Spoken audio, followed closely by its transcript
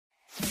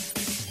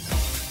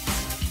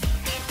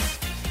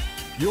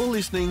You're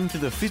listening to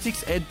the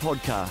Physics Ed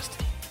Podcast.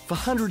 For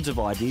hundreds of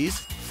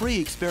ideas, free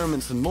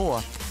experiments and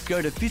more, go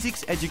to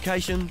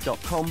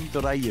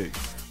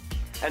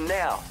physicseducation.com.au. And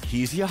now,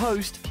 here's your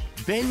host,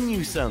 Ben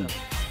Newsome.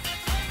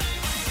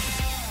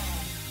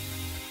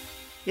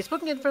 You're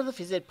speaking in for the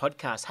Phys Ed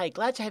Podcast. Hey,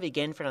 glad to have you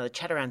again for another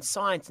chat around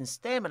science and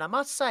STEM. And I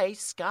must say,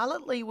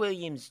 Scarlett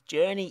Li-Williams'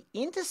 journey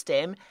into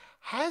STEM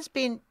has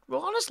been,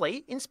 well,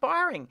 honestly,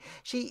 inspiring.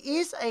 She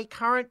is a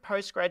current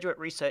postgraduate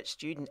research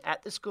student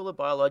at the School of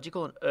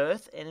Biological and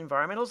Earth and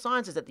Environmental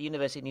Sciences at the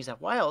University of New South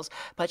Wales,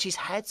 but she's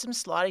had some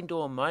sliding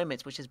door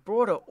moments, which has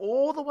brought her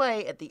all the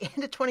way at the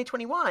end of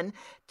 2021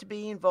 to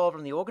be involved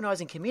in the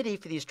organising committee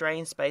for the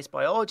Australian Space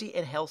Biology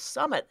and Health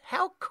Summit.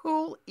 How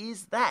cool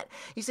is that?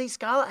 You see,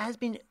 Scarlett has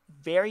been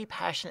very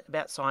passionate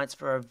about science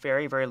for a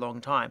very, very long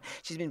time.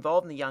 She's been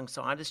involved in the Young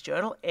Scientist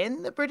Journal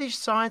and the British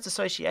Science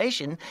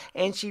Association,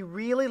 and she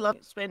really loves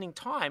spending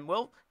time,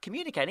 well,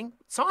 communicating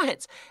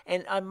science.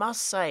 And I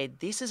must say,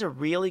 this is a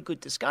really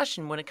good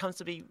discussion when it comes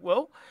to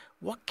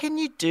what can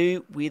you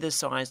do with a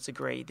science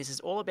degree? This is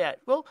all about,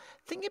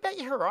 thinking about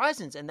your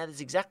horizons, and that is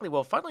exactly,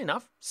 funnily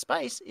enough,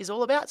 space is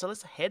all about. So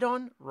let's head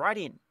on right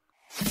in.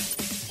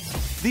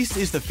 This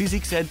is the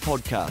Physics Ed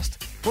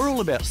Podcast. We're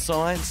all about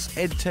science,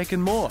 edtech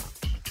and more.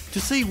 To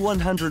see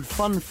 100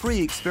 fun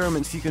free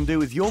experiments you can do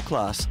with your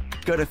class,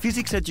 go to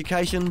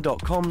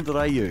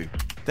physicseducation.com.au.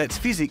 That's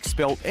physics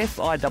spelled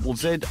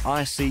F-I-Z-Z-I-C-S.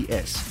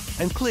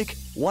 And click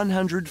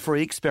 100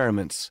 free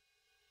experiments.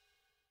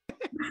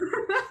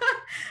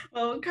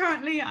 Well,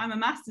 currently I'm a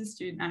master's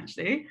student,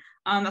 actually.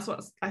 That's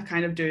what I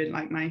kind of do in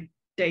like my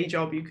day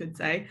job, you could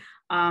say.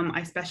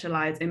 I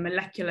specialize in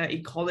molecular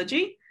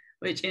ecology,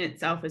 which in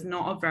itself is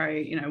not a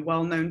very,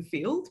 well-known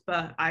field,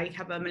 but I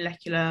have a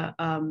molecular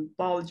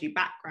biology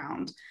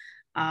background.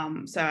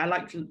 So I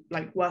like to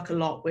work a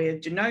lot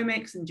with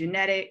genomics and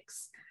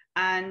genetics.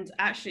 And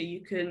actually,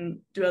 you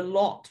can do a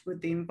lot with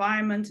the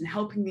environment and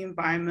helping the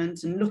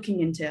environment and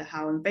looking into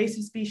how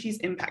invasive species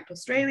impact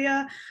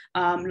Australia,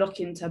 look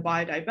into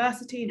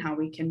biodiversity and how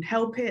we can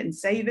help it and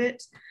save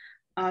it,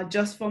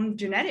 just from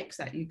genetics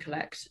that you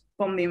collect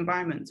from the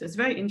environment. So it's a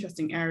very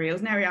interesting area. It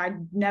was an area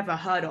I'd never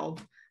heard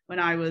of when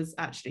I was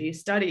actually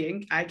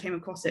studying. I came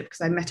across it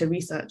because I met a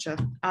researcher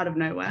out of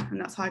nowhere, and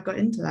that's how I got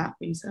into that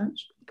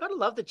research. You've got to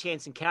love the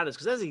chance encounters,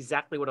 because that's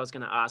exactly what I was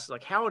going to ask.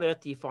 Like, how on earth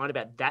do you find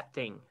about that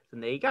thing?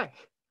 And there you go.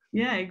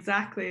 Yeah,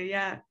 exactly.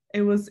 Yeah,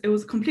 it was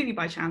completely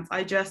by chance.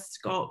 I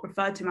just got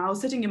referred to him. I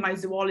was sitting in my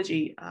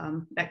zoology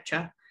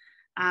lecture,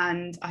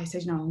 and I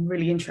said, I'm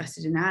really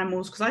interested in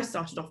animals, because I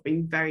started off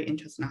being very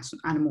interested in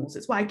animals.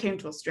 It's why I came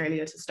to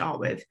Australia to start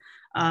with.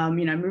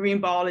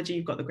 Marine biology,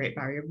 you've got the Great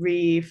Barrier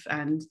Reef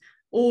and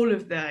all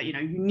of the,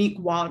 unique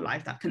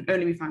wildlife that can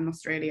only be found in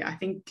Australia. I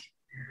think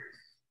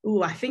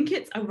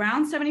it's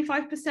around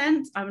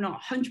 75%. I'm not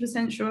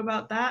 100% sure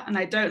about that. And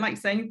I don't like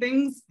saying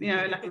things,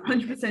 like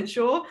 100%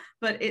 sure,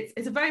 but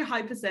it's a very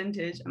high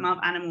percentage amount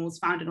of animals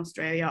found in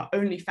Australia are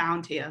only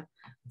found here.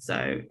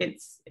 So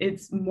it's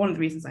one of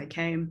the reasons I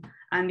came.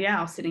 And yeah,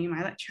 I was sitting in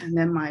my lecture, and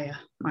then my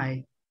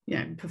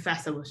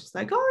professor was just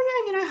like,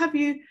 have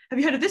you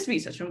heard of this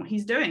researcher and what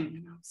he's doing?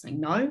 And I was like,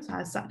 no. So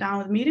I sat down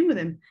with a meeting with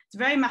him. It's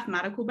very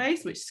mathematical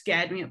based, which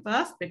scared me at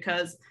first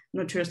because I'm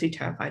notoriously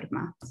terrified of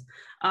maths.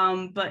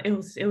 But it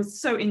was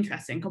so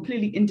interesting,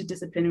 completely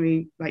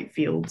interdisciplinary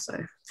field.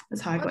 So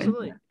that's how I got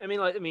into it. I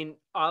mean,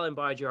 island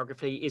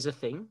biogeography is a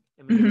thing.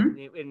 I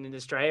mean, in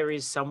Australia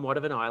is somewhat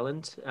of an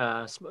island.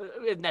 And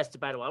that's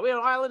debatable. Are we an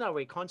island? Are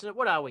we a continent?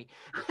 What are we?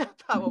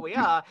 But what we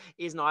are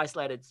is an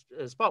isolated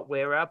spot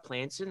where our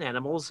plants and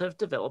animals have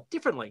developed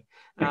differently.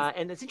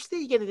 And it's interesting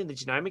you get into the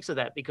genomics of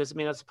that, because,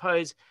 I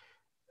suppose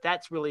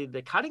that's really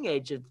the cutting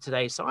edge of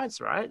today's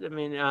science, right?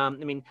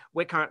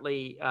 We're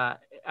currently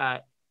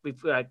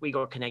we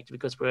got connected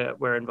because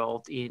we're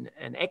involved in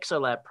an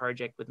ExoLab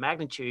project with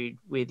Magnitude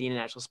with the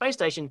International Space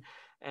Station,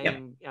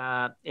 and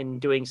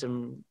doing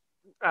some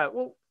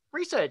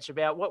research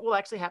about what will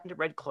actually happen to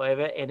red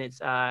clover and its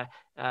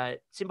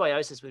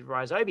symbiosis with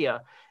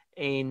rhizobia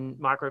in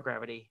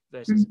microgravity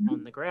versus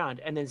on the ground.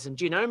 And then some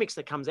genomics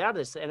that comes out of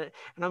this. And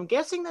I'm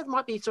guessing that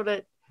might be sort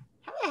of,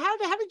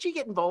 how did you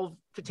get involved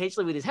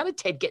potentially with this? How did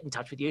Ted get in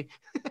touch with you?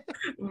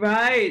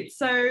 Right.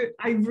 So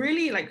I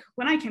really,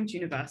 when I came to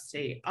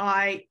university,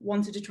 I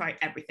wanted to try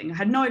everything. I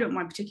had no idea what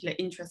my particular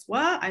interests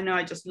were. I know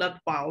I just loved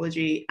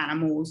biology,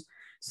 animals.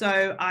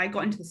 So I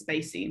got into the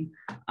space scene.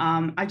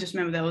 I just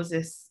remember there was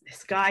this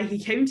guy, he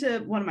came to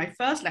one of my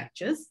first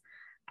lectures,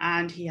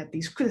 and he had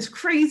this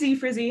crazy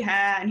frizzy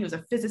hair, and he was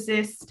a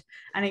physicist.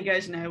 And he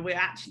goes, we're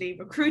actually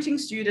recruiting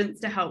students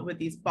to help with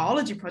these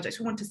biology projects.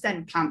 We want to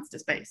send plants to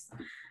space.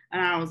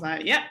 And I was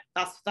like,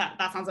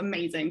 that sounds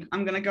amazing.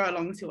 I'm going to go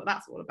along and see what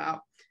that's all about.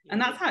 And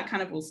that's how it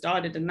kind of all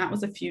started. And that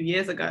was a few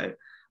years ago.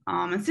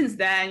 And since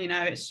then,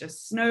 it's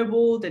just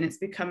snowballed, and it's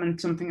becoming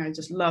something I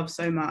just love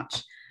so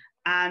much.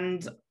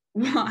 And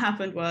what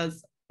happened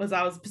was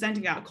I was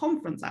presenting at a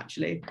conference,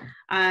 actually,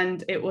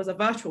 and it was a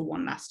virtual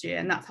one last year.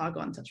 And that's how I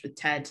got in touch with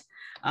Ted,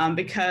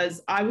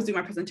 because I was doing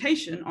my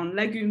presentation on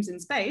legumes in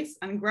space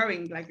and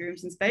growing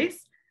legumes in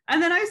space.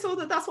 And then I saw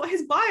that that's what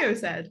his bio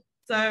said.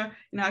 So,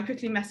 I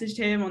quickly messaged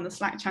him on the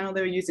Slack channel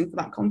they were using for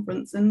that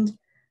conference, and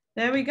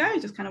there we go.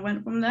 Just kind of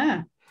went from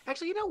there.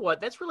 Actually, you know what?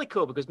 That's really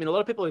cool because a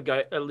lot of people who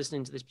are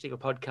listening to this particular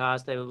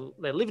podcast, they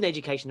live in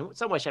education in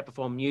some way, shape, or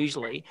form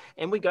usually,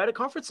 and we go to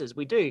conferences.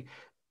 We do,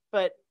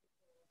 but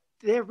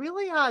there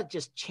really are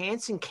just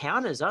chance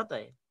encounters, aren't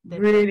they?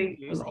 Really,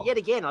 yet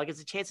again, like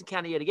it's a chance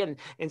encounter yet again,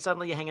 and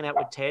suddenly you're hanging out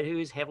with Ted, who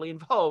is heavily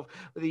involved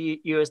with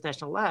the US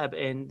National Lab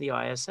and the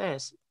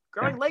ISS,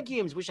 growing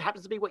legumes, which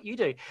happens to be what you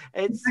do.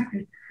 It's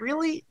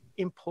really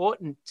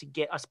important to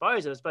get, I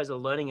suppose the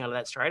learning out of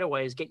that straight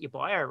away is get your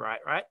bio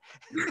right?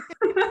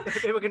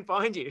 People can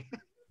find you.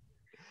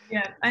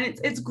 Yeah, and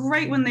it's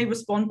great when they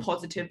respond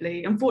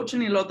positively.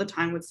 Unfortunately, a lot of the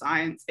time with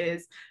science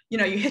is, you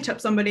hit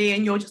up somebody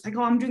and you're just like,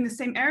 oh, I'm doing the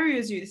same area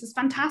as you. This is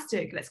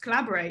fantastic. Let's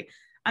collaborate.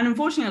 And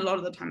unfortunately, a lot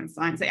of the time in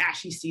science, they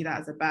actually see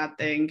that as a bad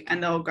thing.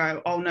 And they'll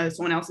go, oh no,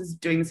 someone else is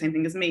doing the same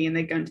thing as me. And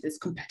they go into this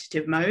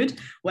competitive mode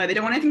where they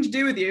don't want anything to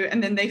do with you.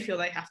 And then they feel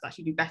they have to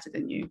actually do better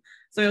than you.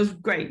 So it was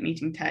great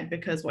meeting Ted,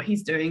 because what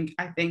he's doing,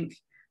 I think,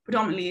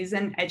 predominantly is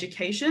in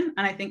education.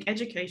 And I think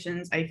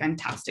education's a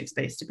fantastic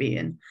space to be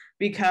in,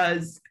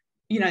 because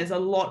there's a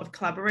lot of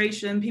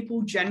collaboration.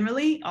 People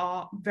generally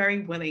are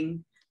very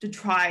willing to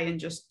try and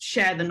just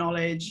share the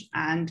knowledge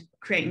and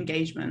create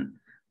engagement,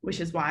 which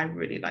is why I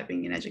really like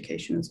being in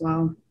education as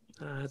well.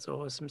 That's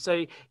awesome.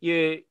 So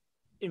you're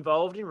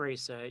involved in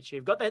research.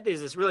 You've got that. There's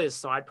this really a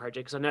side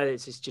project, because I know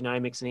there's this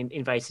genomics and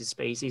invasive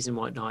species and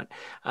whatnot.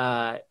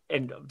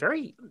 And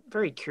very,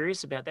 very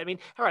curious about that. I mean,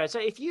 all right. So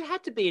if you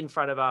had to be in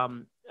front of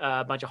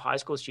a bunch of high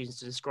school students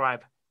to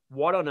describe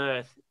what on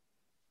earth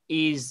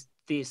is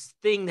this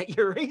thing that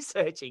you're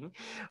researching,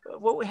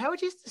 how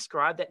would you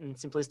describe that in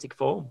simplistic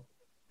form?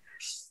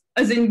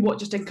 As in what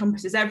just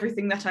encompasses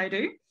everything that I do?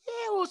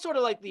 Yeah, well, sort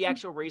of like the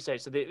actual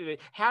research. So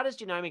how does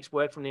genomics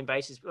work from the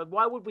invasive?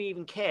 Why would we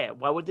even care?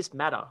 Why would this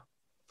matter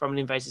from an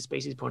invasive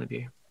species point of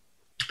view?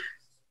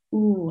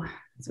 Ooh,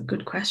 that's a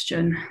good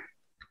question.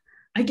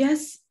 I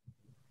guess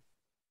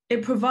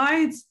it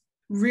provides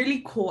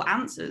really core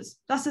answers.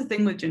 That's the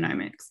thing with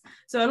genomics.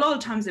 So a lot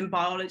of times in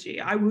biology,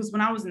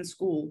 when I was in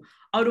school,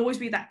 I would always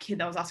be that kid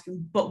that was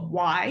asking, but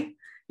why?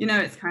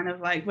 It's kind of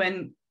like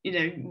when,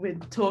 we're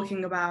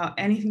talking about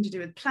anything to do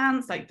with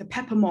plants, like the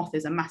pepper moth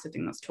is a massive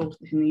thing that's taught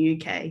in the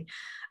UK.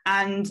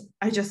 And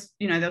I just,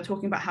 they were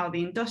talking about how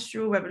the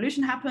Industrial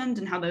Revolution happened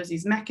and how there was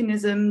these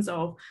mechanisms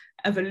of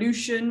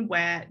evolution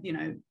where,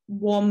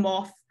 one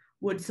moth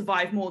would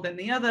survive more than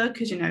the other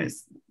because,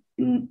 it's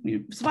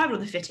survival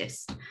of the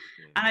fittest.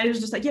 And I was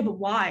just like, yeah, but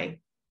why?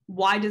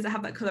 Why does it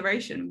have that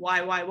coloration?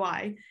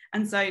 Why?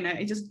 And so,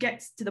 it just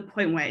gets to the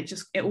point where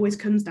it always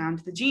comes down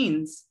to the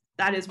genes.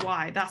 That is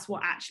why. That's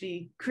what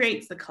actually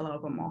creates the color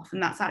of a moth.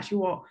 And that's actually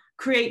what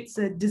creates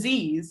a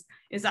disease,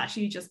 is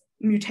actually just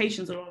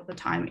mutations a lot of the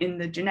time in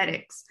the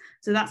genetics.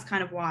 So that's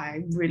kind of why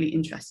I'm really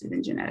interested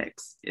in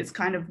genetics. It's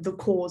kind of the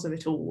cause of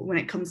it all when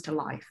it comes to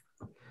life.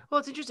 Well,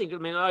 it's interesting. I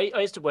mean, I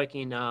used to work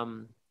in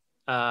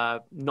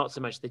not so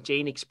much the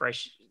gene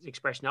expression.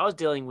 I was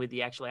dealing with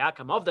the actual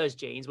outcome of those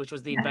genes, which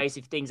was the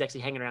invasive things actually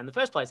hanging around in the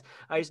first place.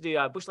 I used to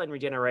do bushland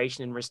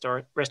regeneration and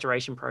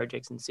restoration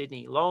projects in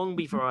Sydney long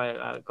before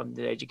I got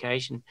into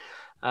education.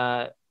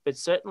 But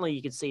certainly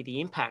you could see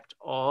the impact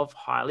of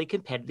highly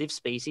competitive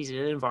species in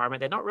an environment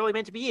they're not really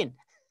meant to be in.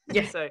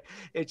 Yeah. So,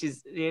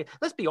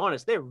 let's be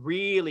honest, they're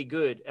really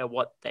good at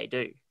what they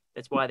do.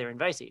 That's why they're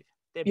invasive.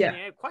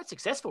 They're quite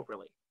successful,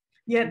 really.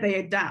 Yeah, they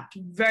adapt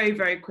very,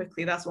 very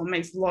quickly. That's what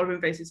makes a lot of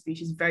invasive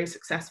species very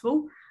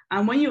successful.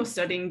 And when you're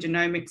studying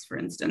genomics, for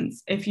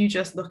instance, if you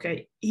just look at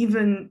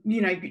even,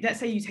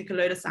 let's say you take a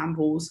load of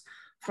samples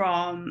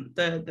from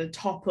the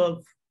top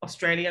of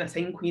Australia, let's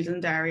say in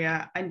Queensland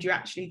area, and you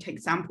actually take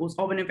samples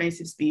of an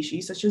invasive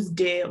species such as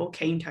deer or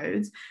cane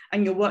toads,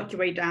 and you work your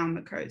way down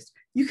the coast,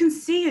 you can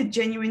see a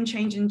genuine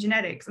change in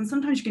genetics. And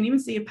sometimes you can even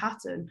see a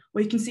pattern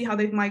where you can see how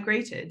they've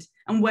migrated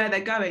and where they're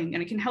going,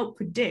 and it can help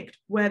predict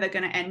where they're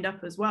going to end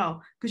up as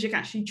well, because you can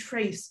actually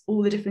trace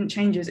all the different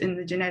changes in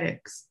the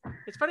genetics.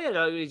 It's funny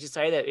that you just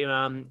say that,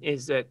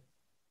 is that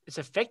it's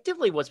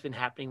effectively what's been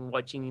happening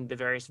watching the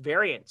various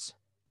variants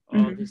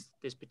of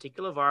this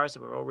particular virus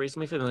that we're all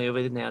reasonably familiar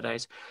with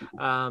nowadays.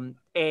 And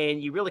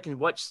you really can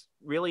watch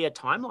a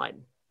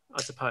timeline,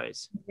 I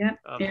suppose,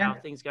 of how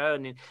things go.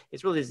 And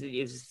it's really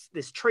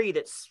this tree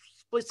that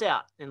splits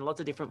out in lots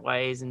of different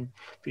ways and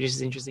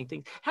produces interesting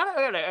things.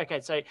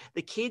 So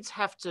the kids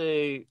have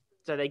to,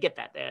 so they get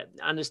that, they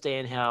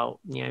understand how,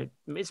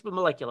 it's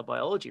molecular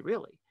biology,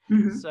 really.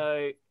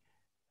 So,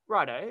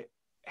 righto,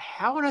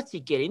 how on earth do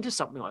you get into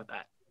something like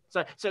that?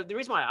 So the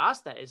reason why I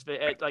asked that is,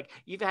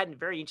 you've had a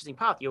very interesting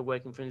path. You're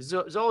working from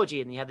zoology,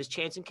 and you have this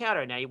chance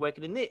encounter. Now you're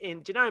working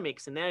in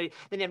genomics, and then you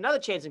have another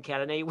chance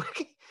encounter. Now you're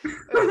working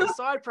on a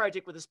side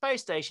project with a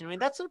space station. I mean,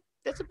 that's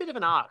a bit of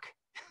an arc.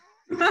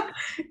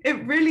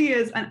 It really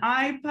is, and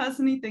I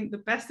personally think the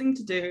best thing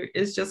to do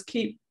is just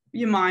keep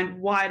your mind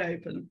wide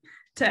open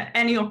to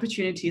any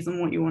opportunities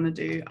and what you want to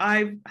do.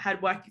 I've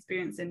had work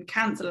experience in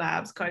cancer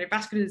labs,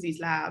 cardiovascular disease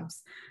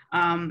labs,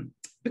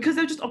 because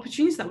there were just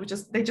opportunities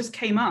that they just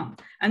came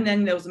up. And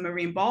then there was a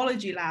marine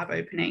biology lab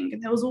opening,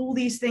 and there was all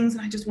these things,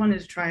 and I just wanted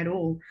to try it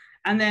all.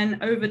 And then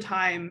over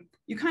time,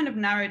 you kind of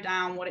narrow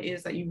down what it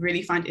is that you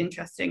really find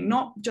interesting,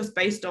 not just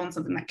based on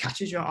something that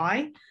catches your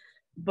eye,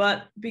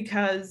 but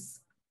because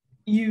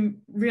you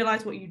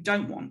realize what you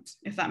don't want,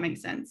 if that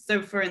makes sense.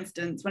 So for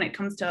instance, when it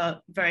comes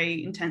to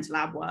very intense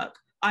lab work,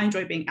 I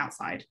enjoy being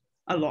outside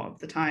a lot of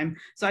the time.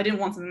 So I didn't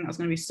want something that was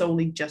going to be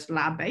solely just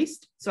lab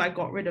based. So I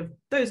got rid of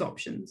those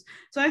options.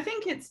 So I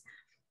think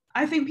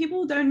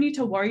people don't need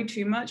to worry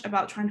too much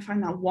about trying to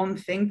find that one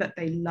thing that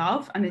they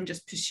love and then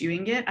just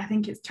pursuing it. I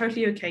think it's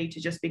totally okay to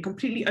just be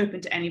completely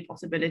open to any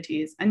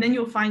possibilities. And then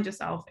you'll find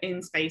yourself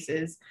in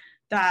spaces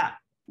that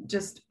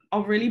just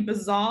are really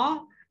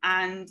bizarre,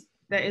 and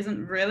there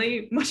isn't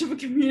really much of a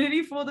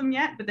community for them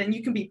yet, but then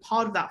you can be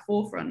part of that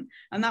forefront.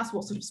 And that's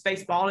what sort of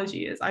space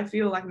biology is. I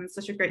feel like I'm in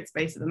such a great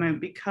space at the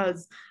moment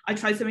because I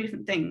tried so many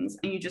different things,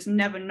 and you just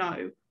never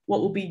know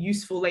what will be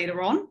useful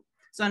later on.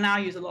 So now I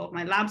use a lot of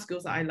my lab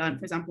skills that I learned,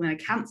 for example, in a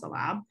cancer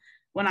lab,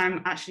 when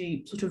I'm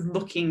actually sort of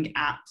looking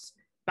at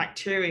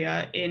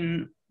bacteria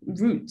in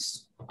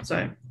roots.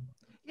 So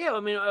yeah, I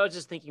mean, I was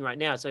just thinking right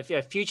now. So if you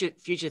have future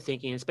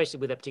thinking, especially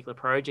with that particular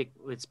project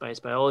with space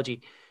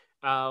biology,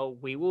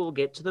 we will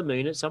get to the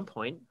moon at some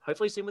point,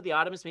 hopefully soon with the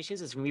Artemis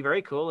missions. It's going to be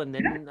very cool. And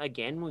then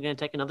again, we're going to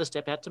take another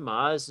step out to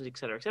Mars, et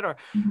cetera, et cetera.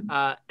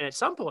 And at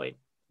some point,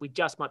 we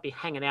just might be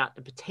hanging out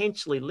and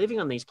potentially living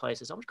on these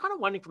places. I'm kind of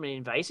wondering from an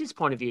invasive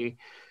point of view,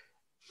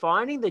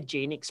 finding the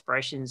gene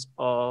expressions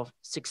of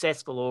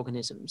successful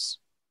organisms,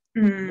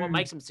 what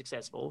makes them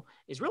successful,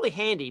 is really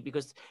handy,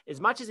 because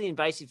as much as the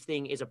invasive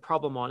thing is a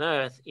problem on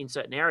Earth in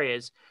certain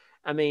areas,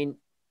 I mean,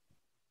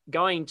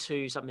 going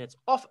to something that's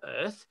off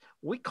Earth,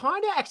 we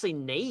kind of actually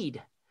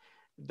need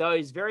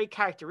those very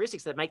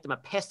characteristics that make them a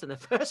pest in the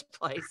first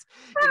place,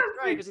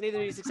 because they need to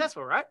be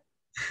successful, right?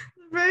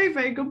 Very,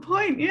 very good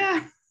point.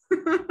 Yeah.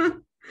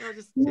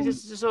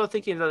 Just sort of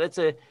thinking that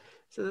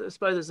so I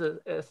suppose it's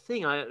a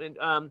thing.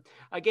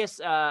 I guess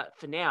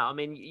for now, I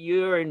mean,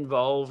 you're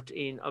involved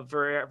in a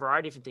variety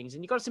of different things,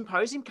 and you've got a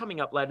symposium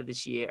coming up later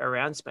this year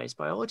around space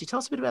biology. Tell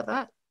us a bit about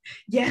that.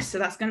 Yes, so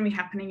that's going to be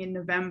happening in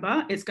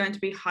November. It's going to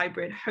be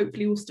hybrid.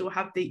 Hopefully we'll still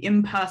have the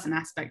in-person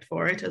aspect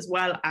for it, as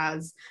well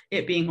as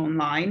it being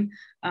online.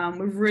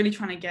 We're really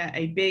trying to get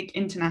a big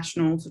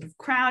international sort of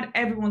crowd.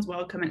 Everyone's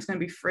welcome. It's going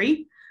to be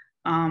free,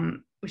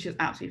 which is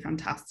absolutely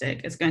fantastic.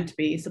 It's going to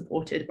be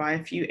supported by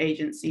a few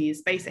agencies,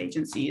 space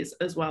agencies,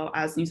 as well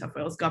as New South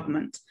Wales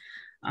government.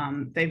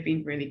 They've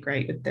been really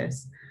great with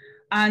this.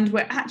 And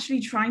we're actually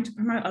trying to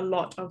promote a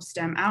lot of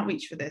STEM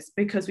outreach for this,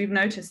 because we've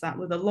noticed that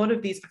with a lot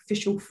of these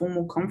official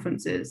formal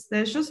conferences,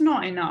 there's just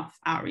not enough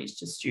outreach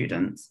to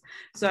students.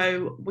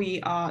 So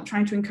we are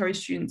trying to encourage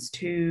students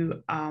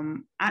to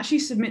actually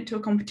submit to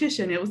a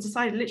competition. It was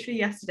decided literally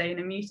yesterday in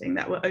a meeting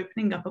that we're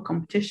opening up a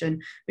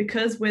competition,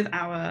 because with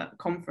our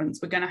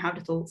conference, we're going to have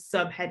little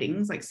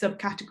subheadings, like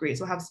subcategories.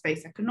 We'll have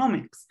space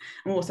economics,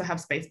 and we'll also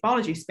have space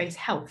biology, space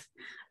health.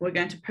 We're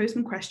going to post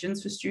some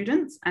questions for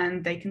students,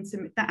 and they can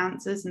submit their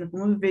answers in the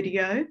form of a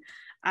video,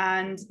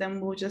 and then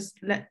we'll just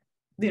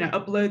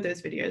upload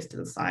those videos to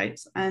the site,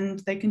 and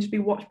they can just be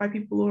watched by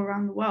people all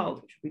around the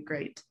world, which would be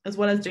great, as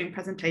well as doing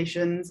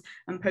presentations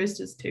and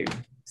posters too.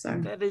 So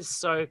that is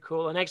so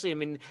cool. And actually, I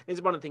mean, this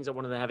is one of the things I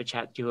wanted to have a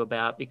chat to you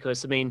about,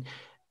 because I mean,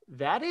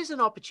 that is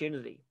an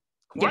opportunity,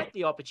 quite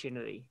the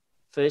opportunity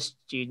for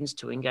students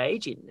to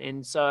engage in.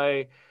 And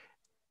so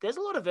there's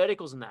a lot of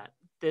verticals in that.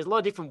 There's a lot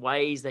of different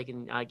ways they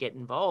can get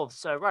involved.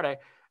 So, righto,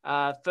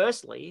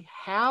 firstly,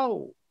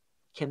 how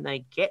can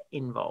they get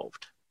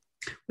involved?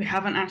 We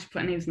haven't actually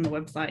put any of them on the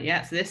website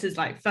yet. So this is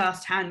like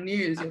first-hand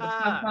news. You're the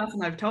first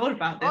person I've told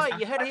about this. Oh,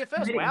 you heard it here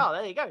first. Wow,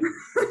 there you go.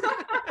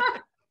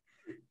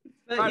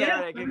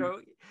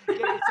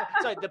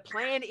 So the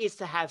plan is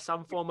to have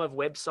some form of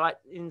website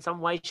in some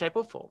way, shape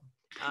or form.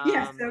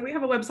 Yes, so we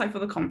have a website for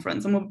the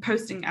conference, and we're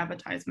posting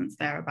advertisements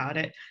there about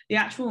it. The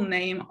actual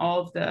name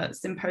of the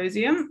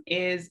symposium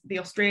is the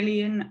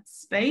Australian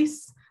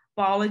Space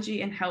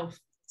Biology and Health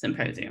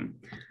Symposium,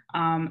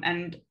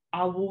 and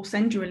I will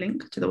send you a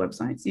link to the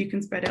website so you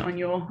can spread it on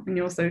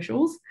your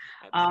socials.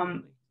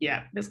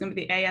 There's going to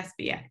be the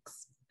ASBX,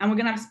 and we're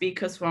going to have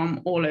speakers from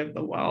all over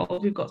the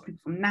world. We've got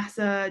people from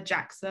NASA,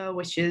 JAXA,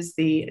 which is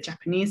the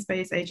Japanese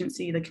space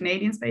agency, the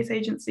Canadian space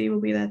agency will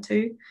be there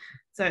too.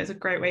 So it's a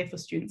great way for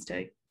students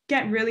to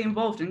get really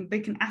involved, and they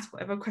can ask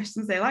whatever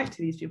questions they like to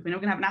these people. We're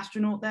going to have an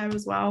astronaut there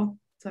as well.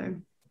 So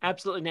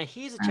absolutely. Now,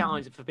 here's a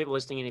challenge for people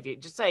listening. And if you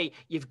just say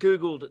you've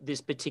Googled this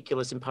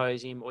particular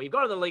symposium, or you've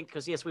got the link,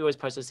 because yes, we always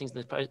post those things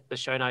in the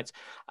show notes,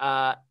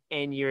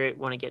 and you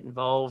want to get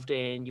involved,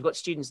 and you've got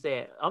students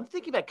there. I'm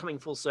thinking about coming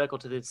full circle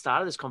to the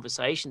start of this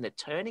conversation, that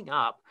turning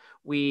up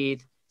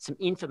with some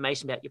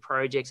information about your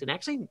projects and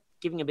actually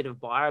giving a bit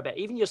of bio about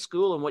even your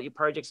school and what your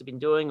projects have been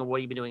doing or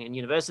what you've been doing in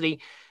university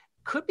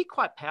could be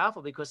quite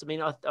powerful, because I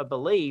mean, I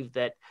believe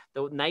that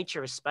the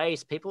nature of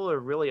space, people are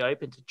really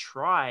open to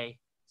try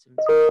some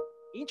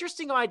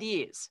interesting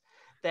ideas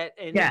that,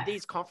 and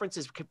these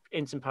conferences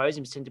and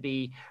symposiums tend to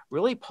be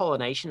really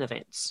pollination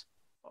events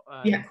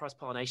Yeah.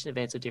 cross-pollination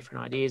events of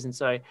different ideas. And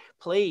so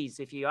please,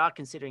 if you are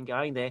considering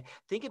going there,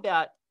 think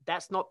about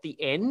that's not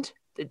the end,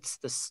 it's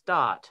the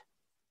start.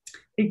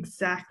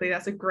 Exactly.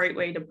 That's a great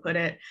way to put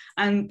it.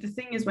 And the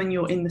thing is, when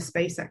you're in the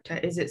space sector,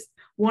 is it's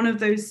one of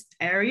those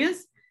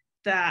areas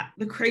that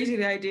the crazier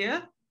the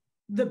idea,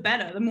 the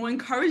better, the more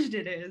encouraged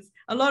it is.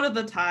 A lot of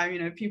the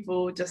time,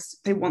 people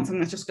they want something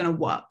that's just going to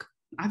work.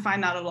 I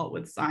find that a lot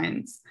with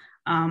science.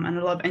 And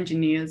a lot of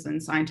engineers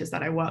and scientists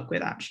that I work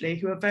with, actually,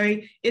 who are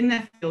very in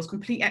their fields,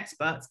 complete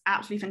experts,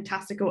 absolutely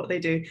fantastic at what they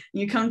do. And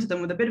you come to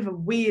them with a bit of a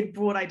weird,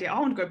 broad idea. I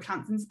want to grow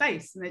plants in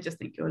space. And they just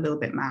think you're a little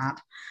bit mad.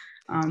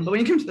 But when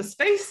you come to the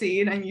space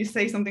scene and you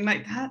say something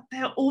like that,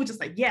 they're all just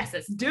like, yes,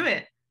 let's do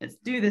it. Let's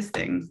do this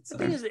thing. So.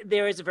 The thing is,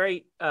 there is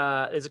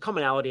there's a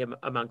commonality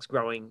amongst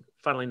growing,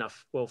 funnily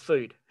enough,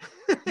 food.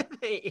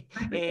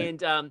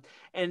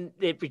 and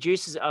it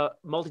produces a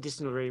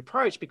multidisciplinary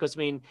approach because,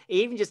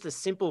 even just the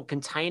simple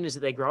containers that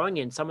they're growing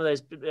in, some of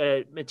those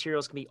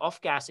materials can be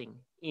off-gassing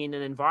in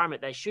an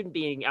environment they shouldn't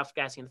be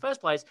off-gassing in the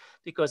first place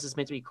because it's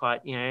meant to be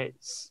quite,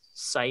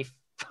 safe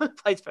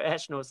place for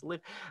astronauts to live,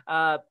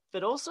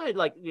 but also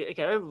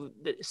the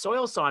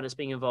soil scientists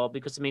being involved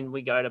because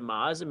we go to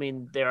Mars.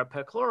 There are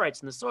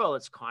perchlorates in the soil.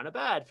 It's kind of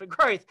bad for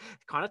growth,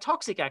 kind of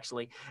toxic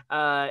actually,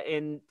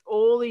 and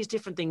all these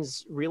different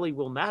things really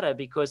will matter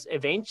because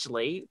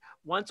eventually,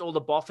 once all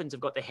the boffins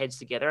have got their heads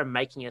together and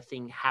making a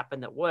thing happen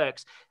that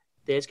works,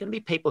 there's going to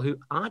be people who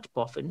aren't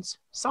boffins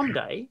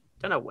someday.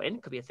 Don't know when.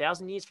 Could be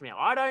 1,000 years from now.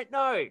 I don't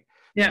know.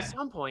 Yeah. At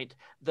some point,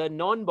 the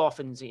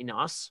non-boffins in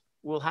us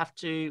will have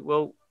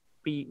to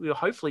we're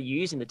hopefully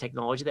using the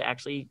technology that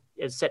actually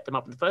has set them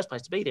up in the first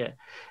place to be there.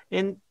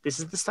 And this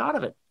is the start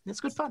of it. It's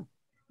good fun.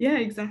 Yeah,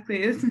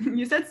 exactly.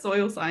 You said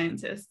soil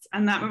scientists,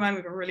 and that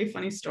reminded me of a really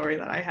funny story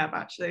that I have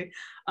actually.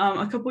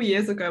 A couple of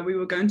years ago, we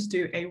were going to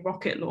do a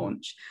rocket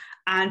launch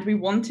and we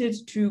wanted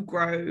to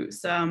grow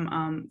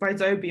some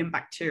rhizobium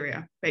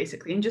bacteria,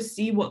 basically, and just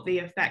see what the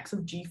effects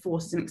of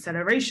G-forces and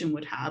acceleration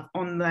would have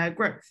on their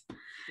growth.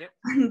 Yep.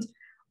 And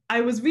I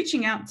was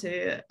reaching out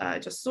to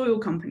just soil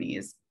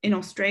companies in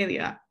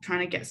Australia, trying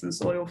to get some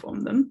soil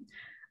from them.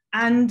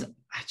 And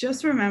I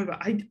just remember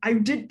I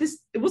did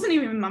this. It wasn't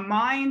even in my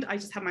mind. I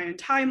just had my own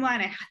timeline.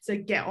 I had to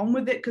get on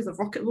with it because the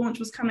rocket launch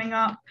was coming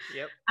up.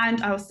 Yep.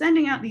 And I was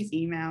sending out these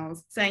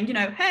emails saying,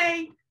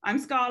 hey, I'm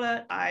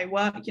Scarlett. I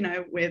work,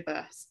 with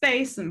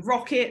space and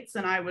rockets,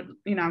 and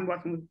I'm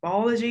working with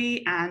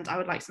biology, and I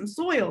would like some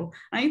soil.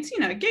 And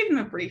I gave them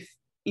a brief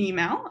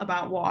email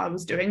about what I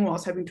was doing, what I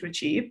was hoping to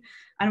achieve,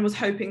 and I was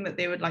hoping that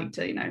they would like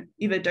to,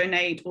 either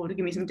donate or to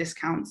give me some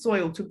discount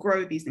soil to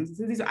grow these things.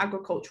 So these are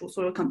agricultural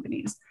soil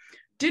companies.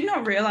 Did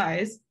not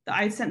realize that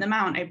I'd sent them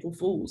out on April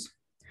Fools.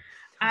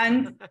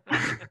 And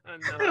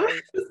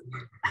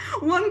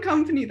one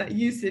company that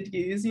you should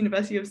use,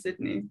 University of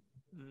Sydney,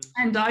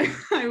 and I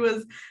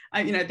was,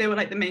 they were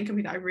like the main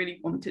company that I really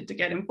wanted to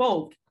get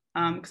involved.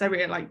 Because I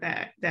really like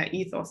their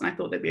ethos, and I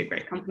thought they'd be a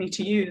great company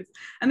to use.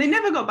 And they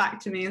never got back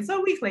to me. And so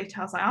a week later,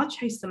 I was like, I'll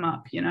chase them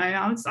up,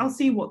 I'll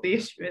see what the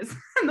issue is.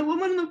 And the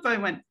woman on the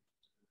phone went,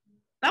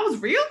 that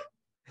was real?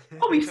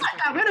 Oh, we sat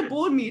down, we had a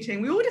board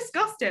meeting, we all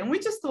discussed it, and we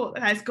just thought,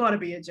 it's got to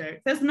be a joke.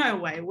 There's no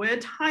way. We're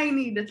a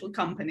tiny little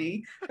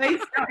company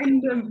based out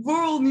in the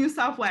rural New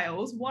South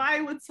Wales.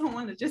 Why would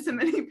someone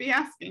legitimately be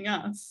asking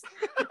us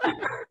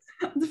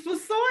for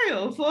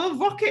soil, for a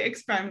rocket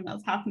experiment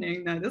that's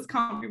happening? No, this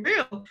can't be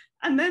real.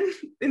 And then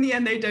in the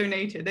end, they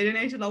donated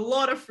a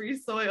lot of free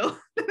soil.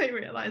 They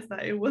realized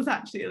that it was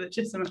actually a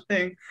legitimate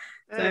thing.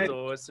 That's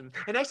awesome.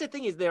 And actually, the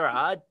thing is, there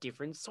are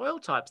different soil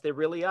types. There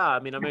really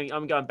are.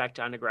 I'm going back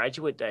to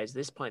undergraduate days at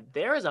this point.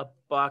 There is a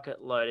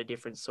bucket load of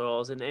different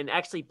soils. And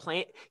actually,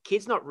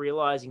 kids not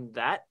realizing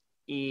that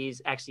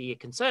is actually a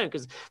concern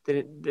because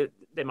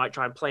they might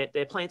try and plant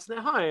their plants in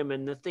their home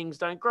and the things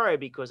don't grow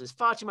because there's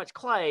far too much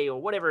clay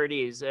or whatever it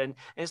is. And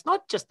it's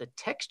not just the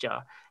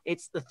texture,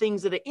 it's the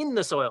things that are in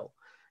the soil.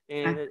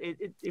 And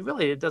it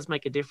really does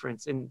make a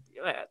difference. And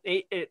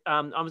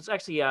I was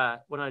actually,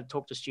 when I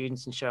talk to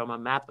students and show them a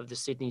map of the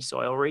Sydney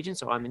soil region,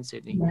 so I'm in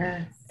Sydney,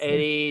 yes.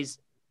 It is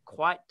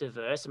quite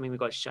diverse. We've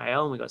got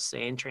shale and we've got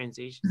sand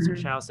transition,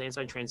 shale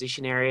sandstone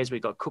transition areas. We've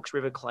got Cooks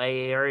River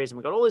clay areas, and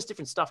we've got all this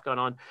different stuff going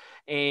on.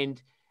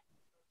 And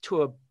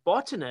to a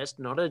botanist,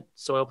 not a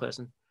soil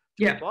person,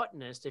 a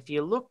botanist, if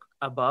you look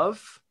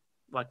above,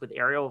 like with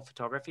aerial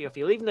photography, or if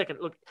you even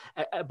look,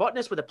 a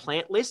botanist with a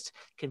plant list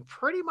can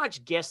pretty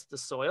much guess the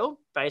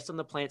soil based on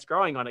the plants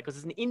growing on it because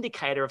it's an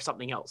indicator of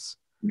something else.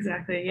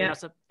 Exactly, yeah.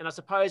 And I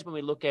suppose when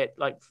we look at,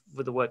 like,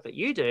 with the work that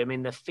you do,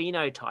 the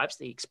phenotypes,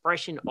 the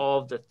expression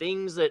of the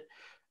things that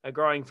are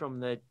growing from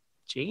the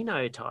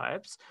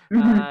genotypes,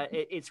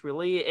 it's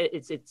really,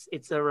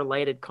 it's a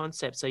related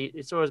concept. So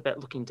it's always about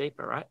looking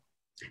deeper, right?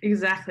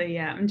 Exactly,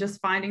 yeah. And just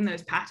finding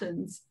those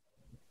patterns.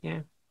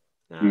 Yeah.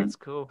 That's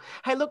cool.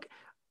 Hey, look,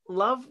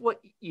 love what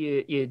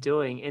you're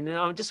doing. And then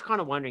I'm just kind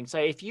of wondering, so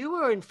if you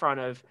were in front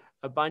of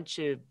a bunch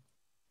of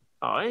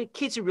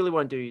kids who really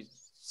want to do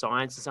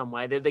science in some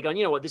way. They're going,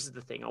 you know what, this is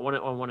the thing. I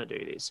want to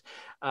do this.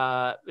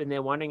 And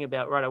they're wondering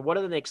about, right, what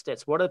are the next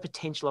steps? What are the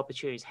potential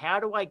opportunities? How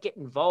do I get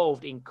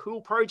involved in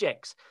cool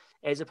projects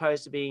as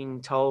opposed to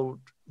being told,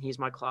 here's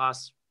my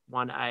class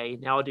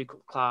 1A, now I'll do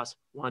class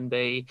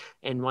 1B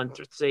and 1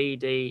 through C,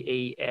 D,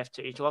 E, F,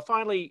 T, until I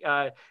finally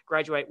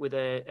graduate with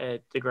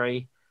a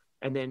degree,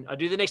 and then I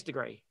do the next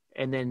degree,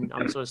 and then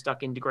I'm sort of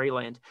stuck in degree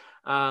land.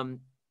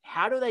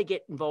 How do they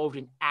get involved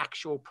in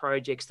actual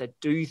projects that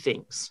do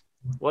things?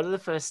 What are the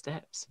first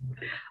steps?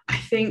 I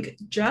think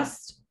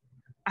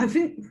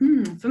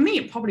for me,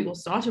 it probably all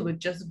started with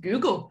just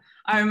Google.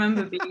 I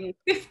remember being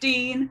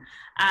 15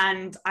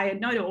 and I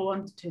had no idea what I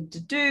wanted to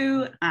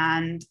do.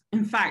 And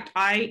in fact,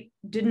 I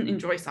didn't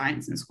enjoy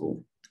science in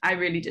school. I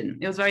really didn't.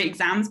 It was very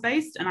exams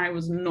based and I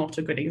was not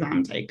a good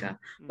exam taker.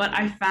 But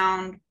I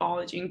found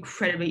biology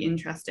incredibly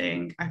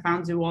interesting. I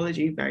found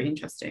zoology very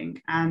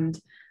interesting. And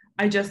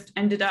I just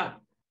ended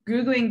up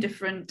Googling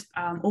different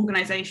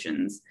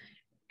organizations.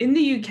 In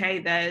the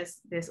UK, there's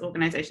this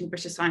organization, the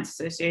British Science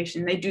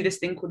Association. They do this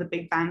thing called the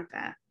Big Bang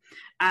Fair.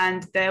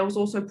 And there was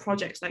also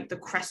projects like the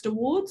Crest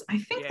Awards. I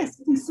think there's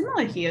something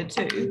similar here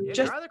too. Yeah,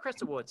 there are the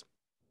Crest Awards.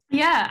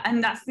 Yeah,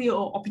 and that's the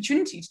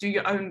opportunity to do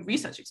your own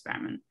research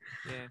experiment.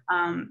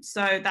 Yeah.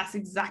 So that's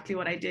exactly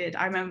what I did.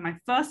 I remember my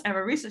first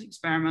ever research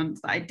experiment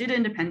that I did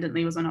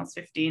independently was when I was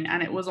 15,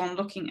 and it was on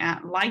looking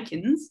at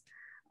lichens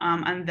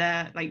and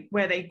their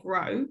where they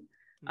grow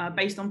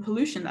based on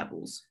pollution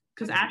levels.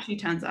 Because it actually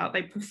turns out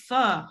they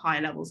prefer high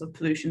levels of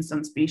pollution,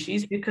 some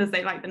species, because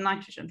they like the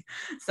nitrogen.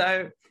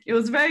 So it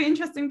was a very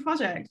interesting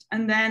project.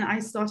 And then I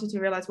started to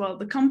realize, well,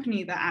 the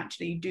company that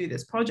actually do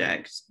this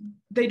project,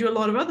 they do a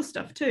lot of other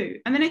stuff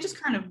too. And then it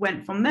just kind of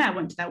went from there. I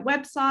went to their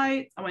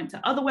website. I went to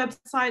other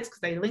websites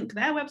because they link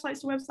their websites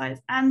to websites.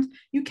 And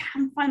you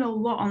can find a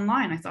lot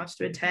online. I started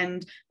to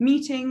attend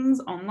meetings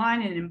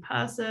online and in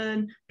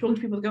person, talking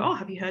to people to go, oh,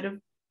 have you heard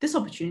of this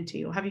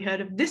opportunity? Or have you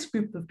heard of this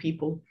group of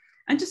people?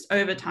 And just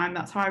over time,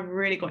 that's how I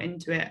really got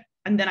into it.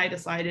 And then I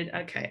decided,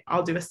 okay,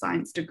 I'll do a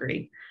science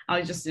degree.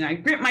 I'll just,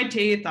 grit my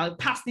teeth, I'll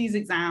pass these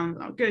exams,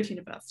 I'll go to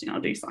university and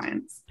I'll do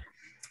science.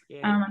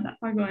 Yeah. And that's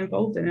how I got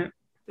involved in it.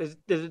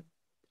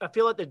 I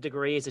feel like the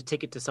degree is a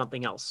ticket to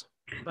something else.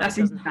 But That's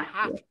it doesn't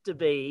have to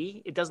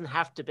be. It doesn't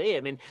have to be.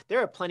 I mean, there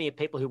are plenty of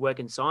people who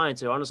work in science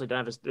who honestly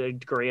don't have a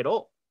degree at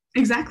all.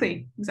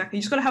 Exactly. You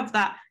just got to have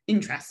that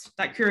interest,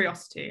 that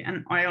curiosity.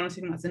 And I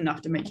honestly think that's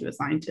enough to make you a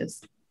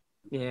scientist.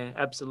 Yeah,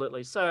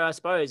 absolutely. So I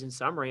suppose in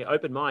summary,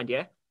 open mind,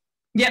 yeah?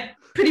 Yep,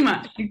 pretty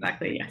much.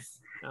 Exactly,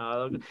 yes.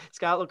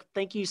 Scarlett, look,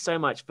 thank you so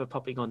much for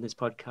popping on this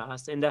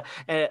podcast. And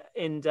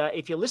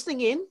if you're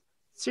listening in,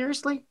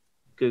 seriously,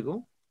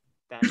 Google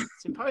that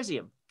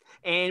symposium.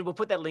 And we'll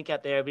put that link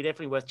out there. It'll be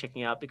definitely worth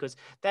checking out because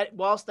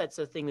whilst that's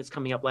a thing that's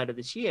coming up later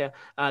this year,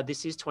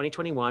 this is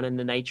 2021 and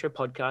the nature of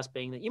podcast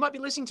being that you might be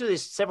listening to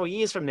this several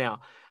years from now.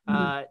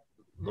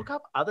 Look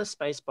up other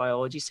space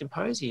biology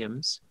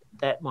symposiums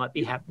that might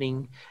be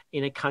happening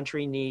in a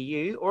country near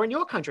you or in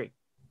your country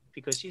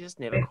because you just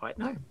never quite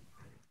know.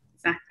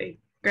 Exactly.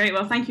 Great.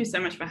 Well, thank you so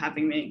much for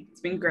having me.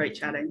 It's been great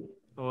chatting.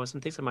 Awesome.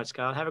 Thanks so much,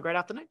 Scarlett. Have a great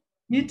afternoon.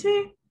 You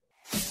too.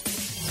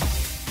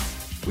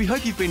 We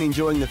hope you've been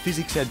enjoying the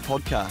Physics Ed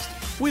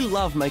podcast. We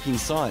love making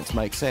science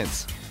make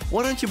sense.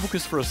 Why don't you book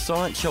us for a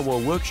science show or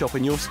workshop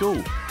in your school?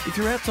 If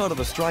you're outside of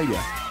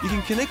Australia, you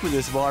can connect with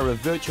us via a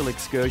virtual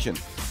excursion.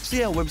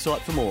 See our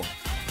website for more.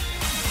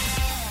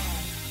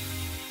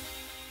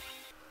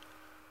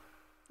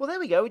 Well, there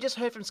we go. We just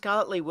heard from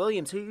Scarlett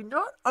Li-Williams, who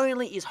not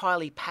only is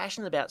highly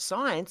passionate about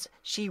science,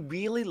 she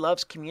really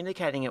loves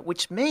communicating it,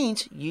 which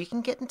means you can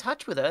get in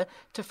touch with her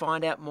to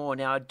find out more.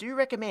 Now, I do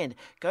recommend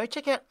go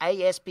check out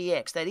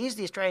ASBX. That is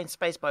the Australian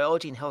Space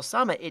Biology and Health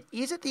Summit. It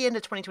is at the end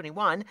of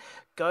 2021.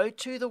 Go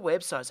to the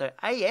website, so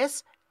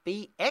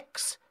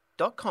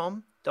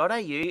asbx.com.au,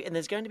 and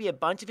there's going to be a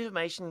bunch of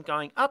information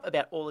going up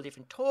about all the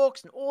different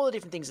talks and all the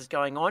different things that's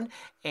going on.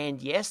 And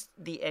yes,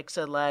 the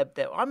EXA lab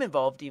that I'm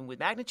involved in with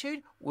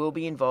Magnitude will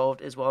be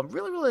involved as well. I'm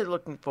really, really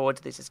looking forward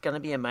to this. It's going to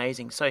be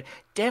amazing. So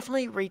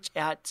definitely reach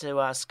out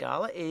to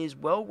Scarlett. It is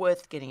well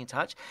worth getting in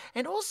touch.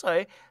 And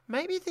also,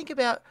 maybe think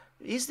about,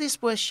 is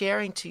this worth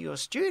sharing to your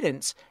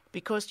students?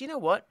 Because you know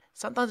what?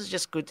 Sometimes it's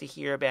just good to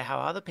hear about how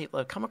other people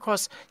have come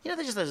across, there's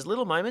just those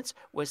little moments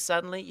where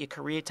suddenly your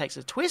career takes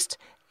a twist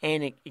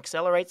and it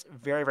accelerates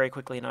very, very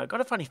quickly. And I've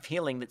got a funny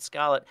feeling that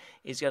Scarlett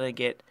is going to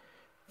get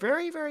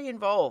very, very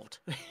involved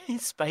in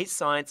space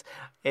science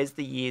as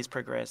the years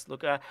progress.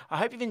 Look, I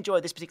hope you've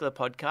enjoyed this particular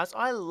podcast.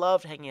 I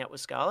loved hanging out with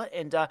Scarlett,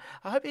 and I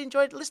hope you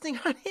enjoyed listening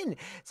on in.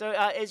 So,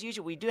 as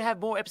usual, we do have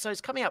more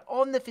episodes coming up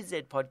on the Phys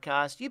Ed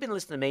podcast. You've been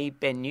listening to me,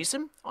 Ben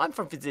Newsome. I'm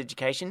from Phys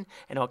Education,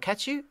 and I'll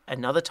catch you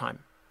another time.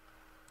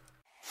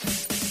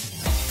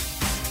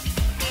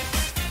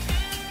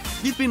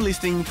 You've been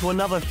listening to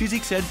another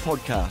Physics Ed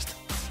podcast.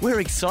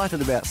 We're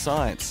excited about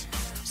science.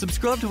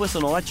 Subscribe to us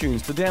on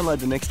iTunes to download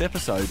the next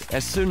episode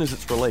as soon as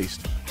it's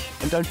released.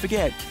 And don't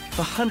forget,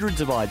 for hundreds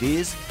of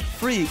ideas,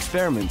 free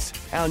experiments,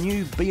 our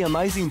new Be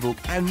Amazing book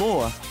and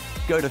more,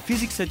 go to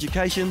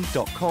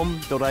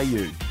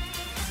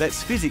physicseducation.com.au.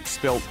 That's physics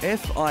spelled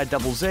F-I-Z-Z-I-C-S.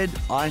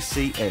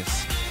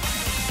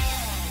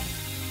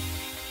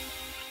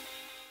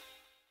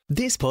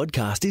 This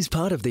podcast is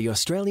part of the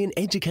Australian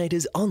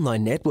Educators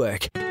Online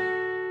Network.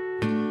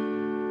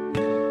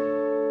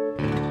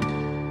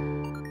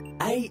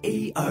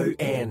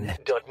 aeon.net.au